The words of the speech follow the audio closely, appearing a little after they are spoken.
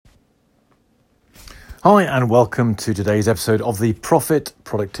Hi and welcome to today's episode of the Profit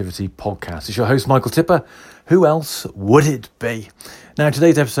Productivity Podcast. It's your host Michael Tipper. Who else would it be? Now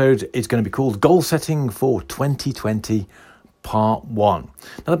today's episode is going to be called Goal Setting for 2020 Part 1.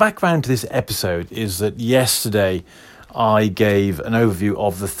 Now the background to this episode is that yesterday I gave an overview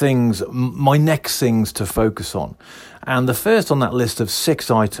of the things, my next things to focus on. And the first on that list of 6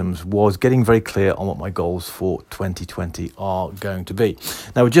 items was getting very clear on what my goals for 2020 are going to be.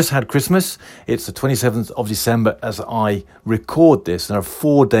 Now, we just had Christmas. It's the 27th of December as I record this. And there are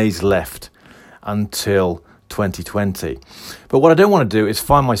 4 days left until 2020. But what I don't want to do is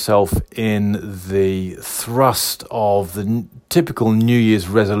find myself in the thrust of the typical New Year's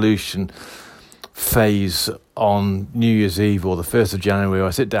resolution phase on New Year's Eve or the 1st of January, where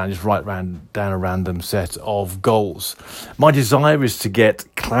I sit down and just write down a random set of goals. My desire is to get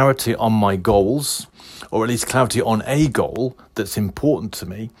clarity on my goals, or at least clarity on a goal that's important to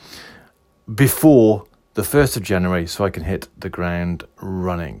me, before the 1st of January so I can hit the ground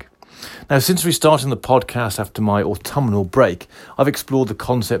running. Now, since restarting the podcast after my autumnal break, I've explored the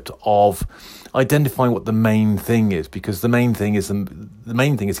concept of identifying what the main thing is, because the main thing is the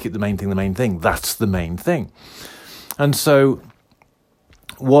main thing is keep the main thing the main thing. That's the main thing. And so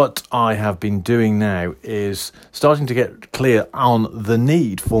what I have been doing now is starting to get clear on the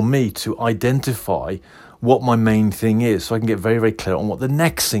need for me to identify what my main thing is, so I can get very, very clear on what the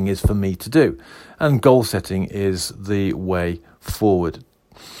next thing is for me to do. And goal setting is the way forward.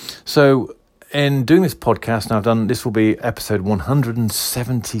 So in doing this podcast, now this will be episode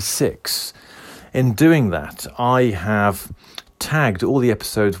 176. In doing that, I have tagged all the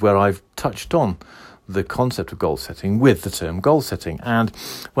episodes where I've touched on the concept of goal setting with the term goal setting. And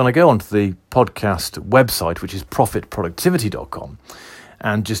when I go onto the podcast website, which is profitproductivity.com,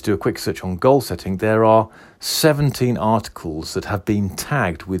 and just do a quick search on goal setting, there are 17 articles that have been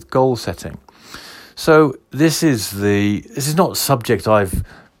tagged with goal setting. So this is not a subject I've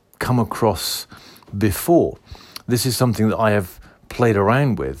come across before. This is something that I have played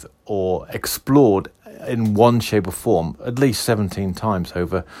around with or explored in one shape or form at least 17 times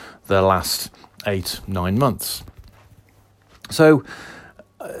over the last 8-9 months. So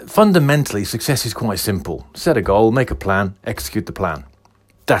fundamentally, success is quite simple. Set a goal, make a plan, execute the plan.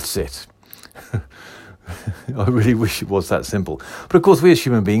 That's it. I really wish it was that simple. But of course, we as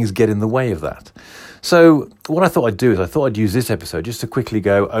human beings get in the way of that. So what I thought I'd do is I thought I'd use this episode just to quickly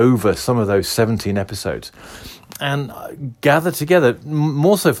go over some of those 17 episodes and gather together,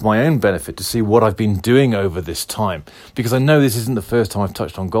 more so for my own benefit, to see what I've been doing over this time. Because I know this isn't the first time I've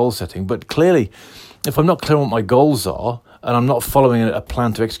touched on goal setting, but clearly, if I'm not clear on what my goals are, and I'm not following a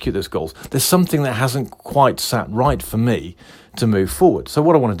plan to execute those goals, there's something that hasn't quite sat right for me to move forward. So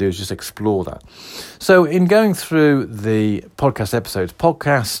what I want to do is just explore that. So in going through the podcast episodes,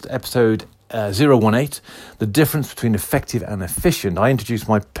 podcast episode 018, the difference between effective and efficient, I introduced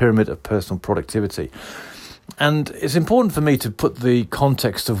my pyramid of personal productivity. And it's important for me to put the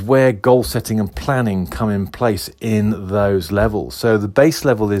context of where goal setting and planning come in place in those levels. So the base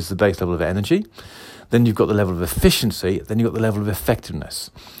level is the base level of energy. Then you've got the level of efficiency. Then you've got the level of effectiveness.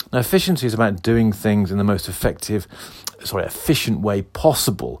 Now, efficiency is about doing things in the most efficient way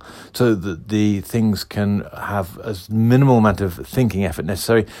possible, so that the things can have as minimal amount of thinking effort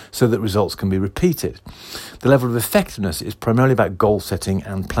necessary so that results can be repeated. The level of effectiveness is primarily about goal setting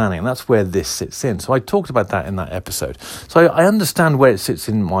and planning, and that's where this sits in. So I talked about that in that episode. So I understand where it sits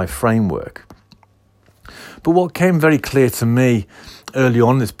in my framework. But what came very clear to me early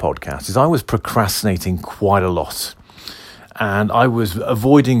on in this podcast is I was procrastinating quite a lot. And I was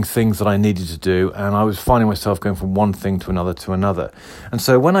avoiding things that I needed to do, and I was finding myself going from one thing to another. And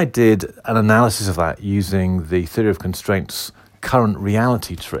so when I did an analysis of that using the Theory of Constraints current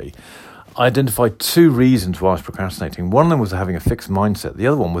reality tree, I identified 2 reasons why I was procrastinating. One of them was having a fixed mindset. The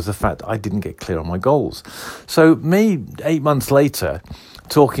other one was the fact that I didn't get clear on my goals. So me, 8 months later,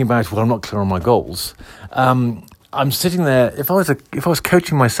 talking about, well, I'm not clear on my goals, I'm sitting there. If I was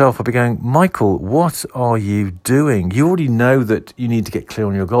coaching myself, I'd be going, Michael, what are you doing? You already know that you need to get clear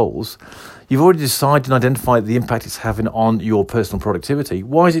on your goals. You've already decided and identified the impact it's having on your personal productivity.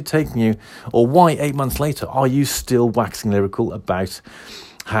 Why is it taking you, or why 8 months later are you still waxing lyrical about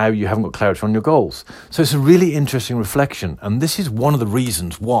how you haven't got clarity on your goals? So it's a really interesting reflection, and this is one of the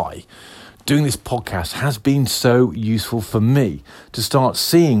reasons why doing this podcast has been so useful for me to start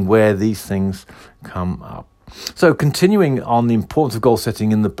seeing where these things come up. So continuing on the importance of goal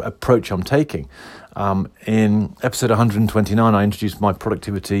setting in the approach I'm taking, in episode 129, I introduced my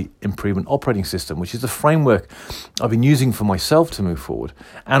productivity improvement operating system, which is the framework I've been using for myself to move forward,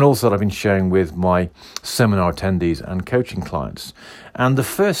 and also that I've been sharing with my seminar attendees and coaching clients. And the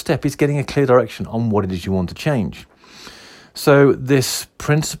first step is getting a clear direction on what it is you want to change. So this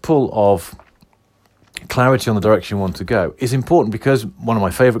principle of clarity on the direction you want to go is important because one of my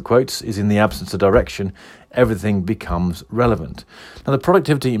favorite quotes is, in the absence of direction, everything becomes relevant. Now, the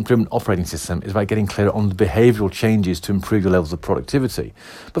productivity improvement operating system is about getting clear on the behavioral changes to improve your levels of productivity.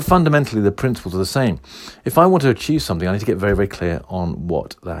 But fundamentally, the principles are the same. If I want to achieve something, I need to get very, very clear on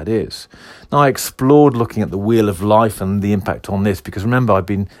what that is. Now, I explored looking at the wheel of life and the impact on this because, remember, I've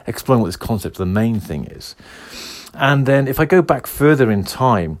been exploring what this concept of the main thing is. And then if I go back further in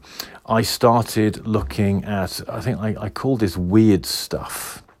time, I started looking at, I think I call this weird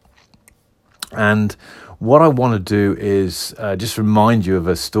stuff. And what I want to do is just remind you of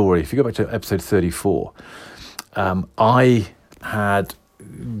a story. If you go back to episode 34, I had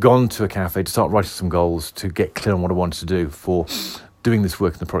gone to a cafe to start writing some goals to get clear on what I wanted to do for doing this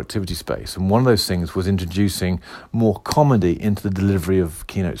work in the productivity space. And one of those things was introducing more comedy into the delivery of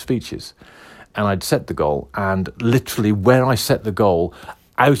keynote speeches. And I'd set the goal, and literally where I set the goal,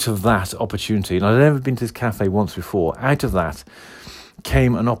 out of that opportunity, and I'd never been to this cafe once before, out of that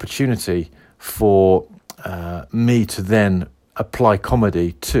came an opportunity for me to then apply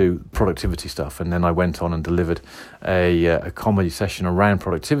comedy to productivity stuff. And then I went on and delivered a comedy session around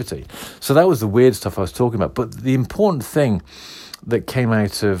productivity. So that was the weird stuff I was talking about. But the important thing that came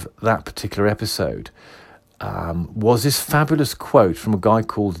out of that particular episode was this fabulous quote from a guy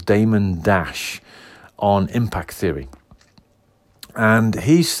called Damon Dash on impact theory. And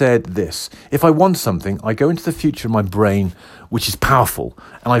he said this: if I want something, I go into the future of my brain, which is powerful,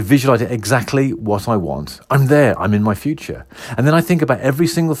 and I visualize exactly what I want. I'm there, I'm in my future. And then I think about every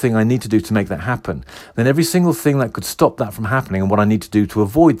single thing I need to do to make that happen. Then every single thing that could stop that from happening and what I need to do to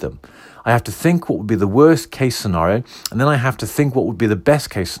avoid them. I have to think what would be the worst case scenario, and then I have to think what would be the best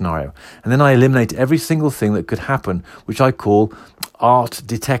case scenario. And then I eliminate every single thing that could happen, which I call art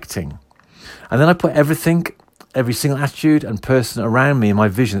detecting. And then I put every single attitude and person around me in my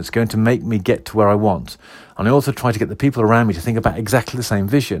vision that's going to make me get to where I want. And I also try to get the people around me to think about exactly the same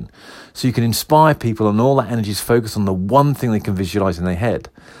vision. So you can inspire people, and all that energy is focused on the one thing they can visualize in their head.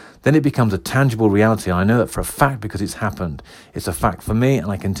 Then it becomes a tangible reality. And I know that for a fact because it's happened. It's a fact for me,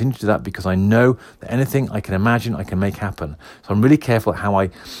 and I continue to do that because I know that anything I can imagine, I can make happen. So I'm really careful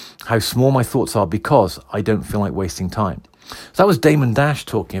how small my thoughts are because I don't feel like wasting time. So that was Damon Dash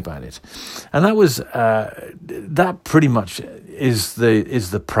talking about it. And that was that pretty much is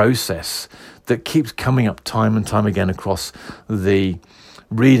the process that keeps coming up time and time again across the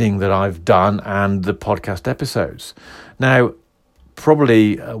reading that I've done and the podcast episodes. Now,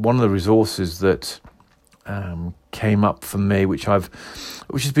 probably one of the resources that came up for me, which has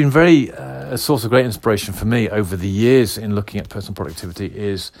been a source of great inspiration for me over the years in looking at personal productivity,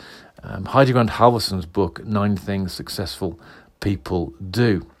 is Heidi Grant Halvorson's book, 9 Things Successful People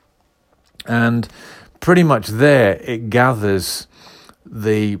Do. And pretty much there, it gathers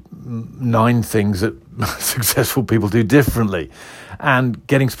the 9 things that successful people do differently, and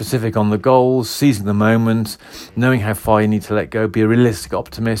getting specific on the goals, seizing the moment, knowing how far you need to let go, be a realistic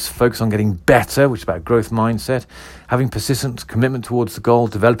optimist, focus on getting better, which is about growth mindset, having persistent commitment towards the goal,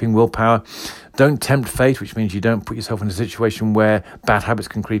 developing willpower, don't tempt fate, which means you don't put yourself in a situation where bad habits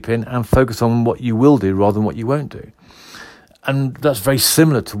can creep in, and focus on what you will do rather than what you won't do. And that's very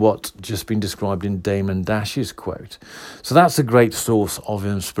similar to what's just been described in Damon Dash's quote. So that's a great source of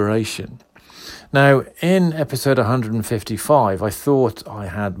inspiration. Now, in episode 155, I thought I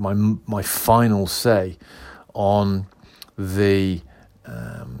had my final say on my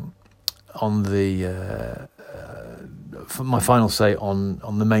final say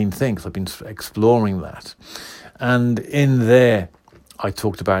on the main things. I've been exploring that, and in there, I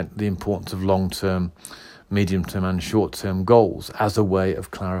talked about the importance of long-term, medium-term and short-term goals as a way of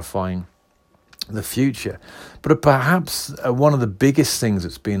clarifying the future. But perhaps one of the biggest things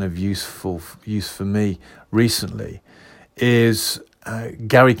that's been of use for me recently is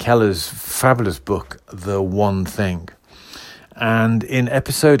Gary Keller's fabulous book, The One Thing. And in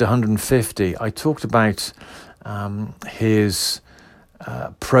episode 150, I talked about his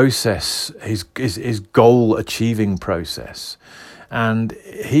process, his goal-achieving process. And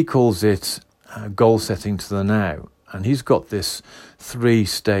he calls it goal setting to the now, and he's got this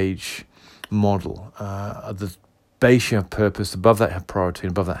 3-stage model. At the base you have purpose, above that you have priority,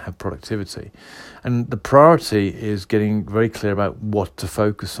 and above that you have productivity. And the priority is getting very clear about what to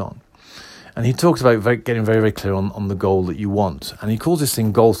focus on. And he talks about getting very, very clear on the goal that you want. And he calls this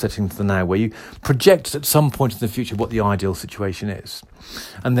thing goal setting to the now, where you project at some point in the future what the ideal situation is.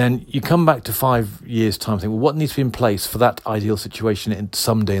 And then you come back to 5 years' time and think, well, what needs to be in place for that ideal situation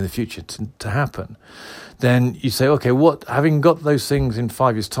someday in the future to happen? Then you say, okay, having got those things in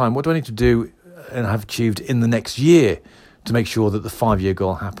 5 years' time, what do I need to do and have achieved in the next year to make sure that the 5-year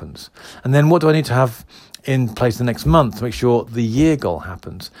goal happens? And then what do I need to have in place the next month to make sure the year goal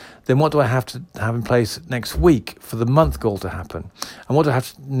happens? Then what do I have to have in place next week for the month goal to happen? And what do I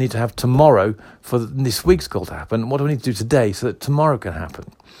need to have tomorrow for this week's goal to happen? What do I need to do today so that tomorrow can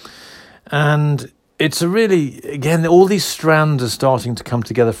happen? And it's again, all these strands are starting to come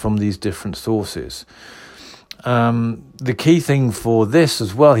together from these different sources. The key thing for this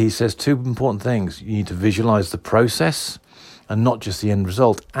as well, he says 2 important things. You need to visualize the process and not just the end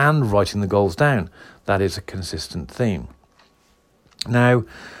result, and writing the goals down. That is a consistent theme. Now,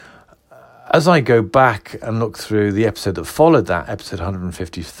 as I go back and look through the episode that followed that, episode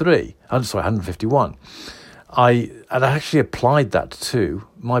 151, I had actually applied that to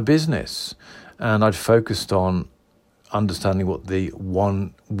my business, and I'd focused on understanding what the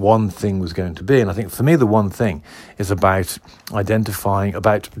one thing was going to be. And I think for me, the one thing is about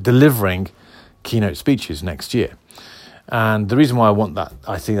delivering keynote speeches next year. And the reason why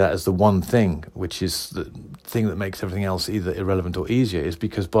I see that as the one thing, which is the thing that makes everything else either irrelevant or easier, is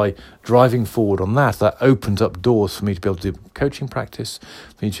because by driving forward on that opens up doors for me to be able to do coaching practice,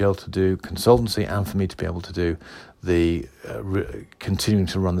 for me to be able to do consultancy, and for me to be able to do the continuing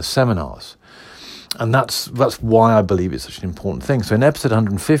to run the seminars. And that's why I believe it's such an important thing. So in episode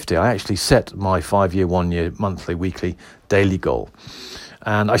 150, I actually set my 5-year, 1-year, monthly, weekly, daily goal.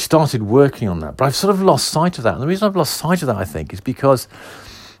 And I started working on that, but I've sort of lost sight of that. And the reason I've lost sight of that, I think, is because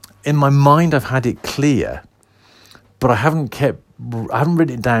in my mind I've had it clear, but I haven't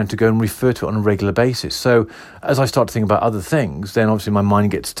written it down to go and refer to it on a regular basis. So as I start to think about other things, then obviously my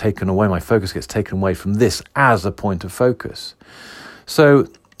mind gets taken away, my focus gets taken away from this as a point of focus. So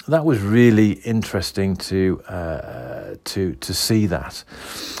that was really interesting to see that.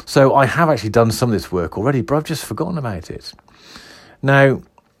 So I have actually done some of this work already, but I've just forgotten about it. Now,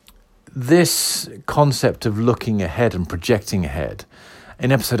 this concept of looking ahead and projecting ahead,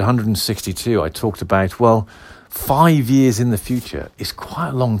 in episode 162, I talked about, 5 years in the future is quite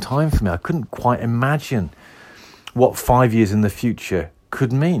a long time for me. I couldn't quite imagine what 5 years in the future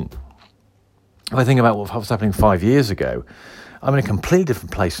could mean. If I think about what was happening 5 years ago, I'm in a completely different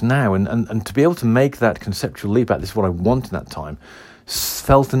place now. And to be able to make that conceptual leap out, this is what I want in that time,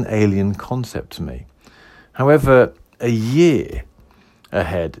 felt an alien concept to me. However, a year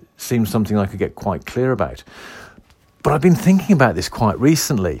ahead seems something I could get quite clear about. But I've been thinking about this quite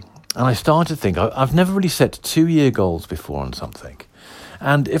recently, and I started to think, I've never really set 2-year goals before on something.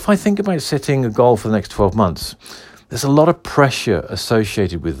 And if I think about setting a goal for the next 12 months, there's a lot of pressure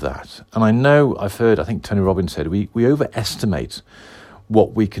associated with that. And I think Tony Robbins said, we overestimate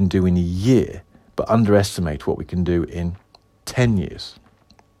what we can do in a year, but underestimate what we can do in 10 years.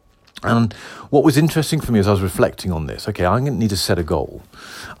 And what was interesting for me as I was reflecting on this, okay, I'm going to need to set a goal.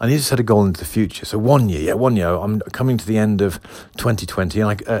 I need to set a goal into the future. So 1 year, I'm coming to the end of 2020,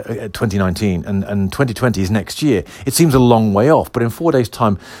 2019, and 2020 is next year. It seems a long way off, but in 4 days'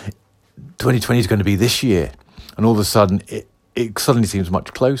 time, 2020 is going to be this year. And all of a sudden, it suddenly seems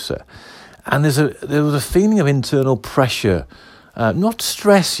much closer. And there was a feeling of internal pressure, not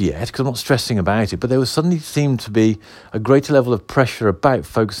stress yet, because I'm not stressing about it, but there was suddenly seemed to be a greater level of pressure about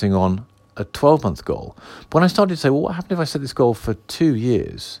focusing on a 12-month goal. But when I started to say, what happened if I set this goal for 2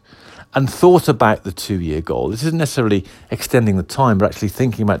 years and thought about the 2-year goal? This isn't necessarily extending the time, but actually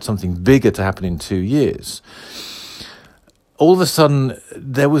thinking about something bigger to happen in 2 years. All of a sudden,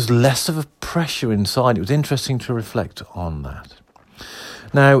 there was less of a pressure inside. It was interesting to reflect on that.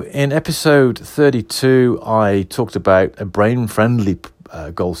 Now, in episode 32, I talked about a brain-friendly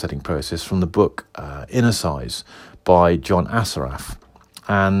goal-setting process from the book Inner Size by John Assaraf.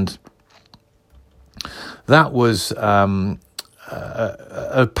 And that was a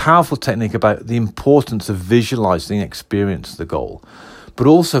powerful technique about the importance of visualizing the experience of the goal, but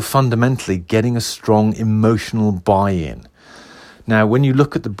also fundamentally getting a strong emotional buy-in. Now, when you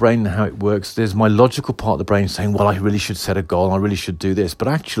look at the brain and how it works, there's my logical part of the brain saying, I really should set a goal, I really should do this. But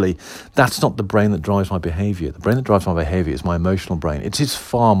actually, that's not the brain that drives my behavior. The brain that drives my behavior is my emotional brain. It is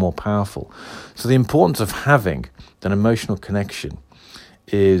far more powerful. So the importance of having an emotional connection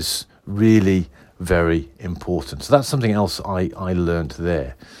is really very important. So that's something else I learned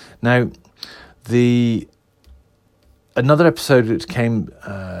there. Now, another episode that came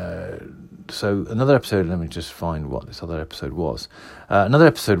So another episode, let me just find what this other episode was. Another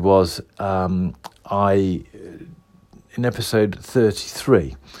episode was, in episode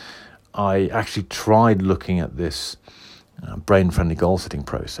 33, I actually tried looking at this brain-friendly goal-setting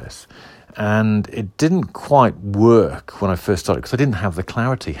process, and it didn't quite work when I first started because I didn't have the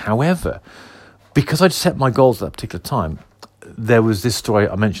clarity. However, because I'd set my goals at that particular time, there was this story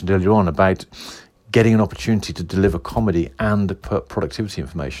I mentioned earlier on about getting an opportunity to deliver comedy and productivity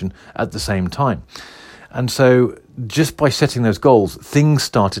information at the same time. And so just by setting those goals, things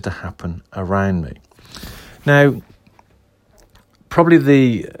started to happen around me. Now, probably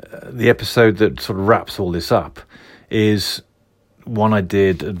the episode that sort of wraps all this up is one I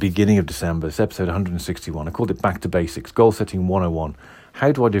did at the beginning of December. It's episode 161. I called it Back to Basics, Goal Setting 101.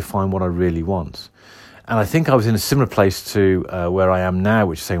 How do I define what I really want? And I think I was in a similar place to where I am now,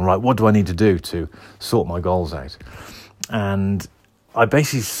 which is saying, right, what do I need to do to sort my goals out? And I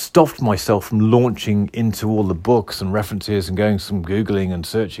basically stopped myself from launching into all the books and references and going some Googling and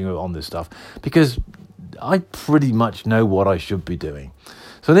searching on this stuff, because I pretty much know what I should be doing.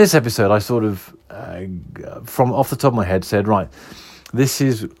 So in this episode, I sort of, from off the top of my head, said, right, this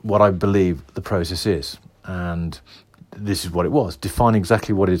is what I believe the process is. And this is what it was. Define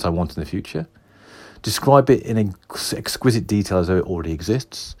exactly what it is I want in the future. Describe it in exquisite detail as though it already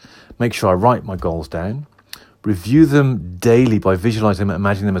exists. Make sure I write my goals down. Review them daily by visualizing them and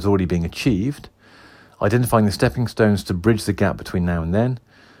imagining them as already being achieved. Identifying the stepping stones to bridge the gap between now and then.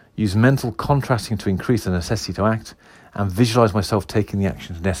 Use mental contrasting to increase the necessity to act. And visualize myself taking the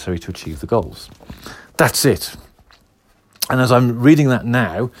actions necessary to achieve the goals. That's it. And as I'm reading that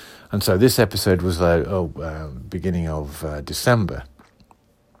now, and so this episode was beginning of December,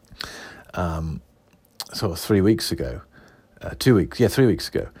 sort of 3 weeks ago, 3 weeks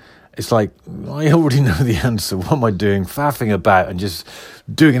ago. It's like, I already know the answer. What am I doing? Faffing about and just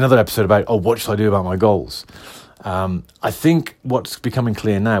doing another episode about, what should I do about my goals? I think what's becoming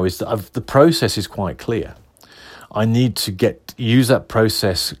clear now is that the process is quite clear. I need to use that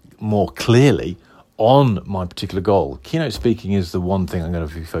process more clearly on my particular goal. Keynote speaking is the one thing I'm going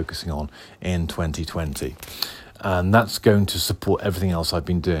to be focusing on in 2020. And that's going to support everything else I've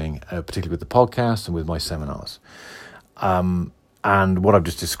been doing, particularly with the podcast and with my seminars. And what I've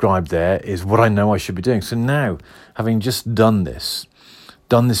just described there is what I know I should be doing. So now, having just done this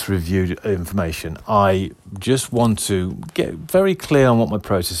review information, I just want to get very clear on what my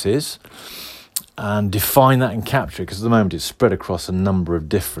process is and define that and capture it, because at the moment it's spread across a number of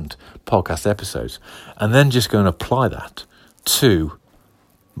different podcast episodes, and then just go and apply that to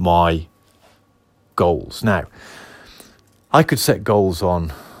my goals. Now, I could set goals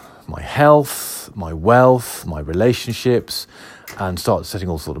on my health, my wealth, my relationships, and start setting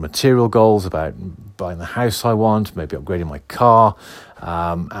all sort of material goals about buying the house I want, maybe upgrading my car,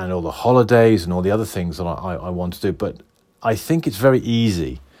 and all the holidays and all the other things that I want to do. But I think it's very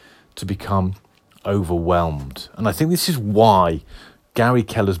easy to become overwhelmed. And I think this is why Gary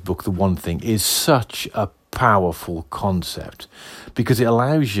Keller's book, The One Thing, is such a powerful concept, because it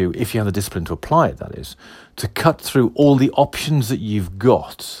allows you, if you have the discipline to apply it, that is, to cut through all the options that you've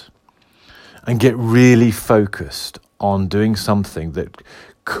got and get really focused on doing something that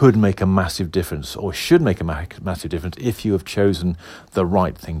could make a massive difference, or should make a massive difference, if you have chosen the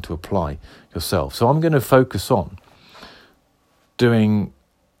right thing to apply yourself. So I'm going to focus on doing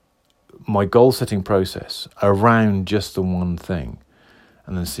my goal setting process around just the one thing,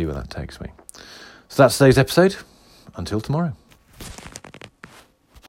 and then see where that takes me. So that's today's episode. Until tomorrow.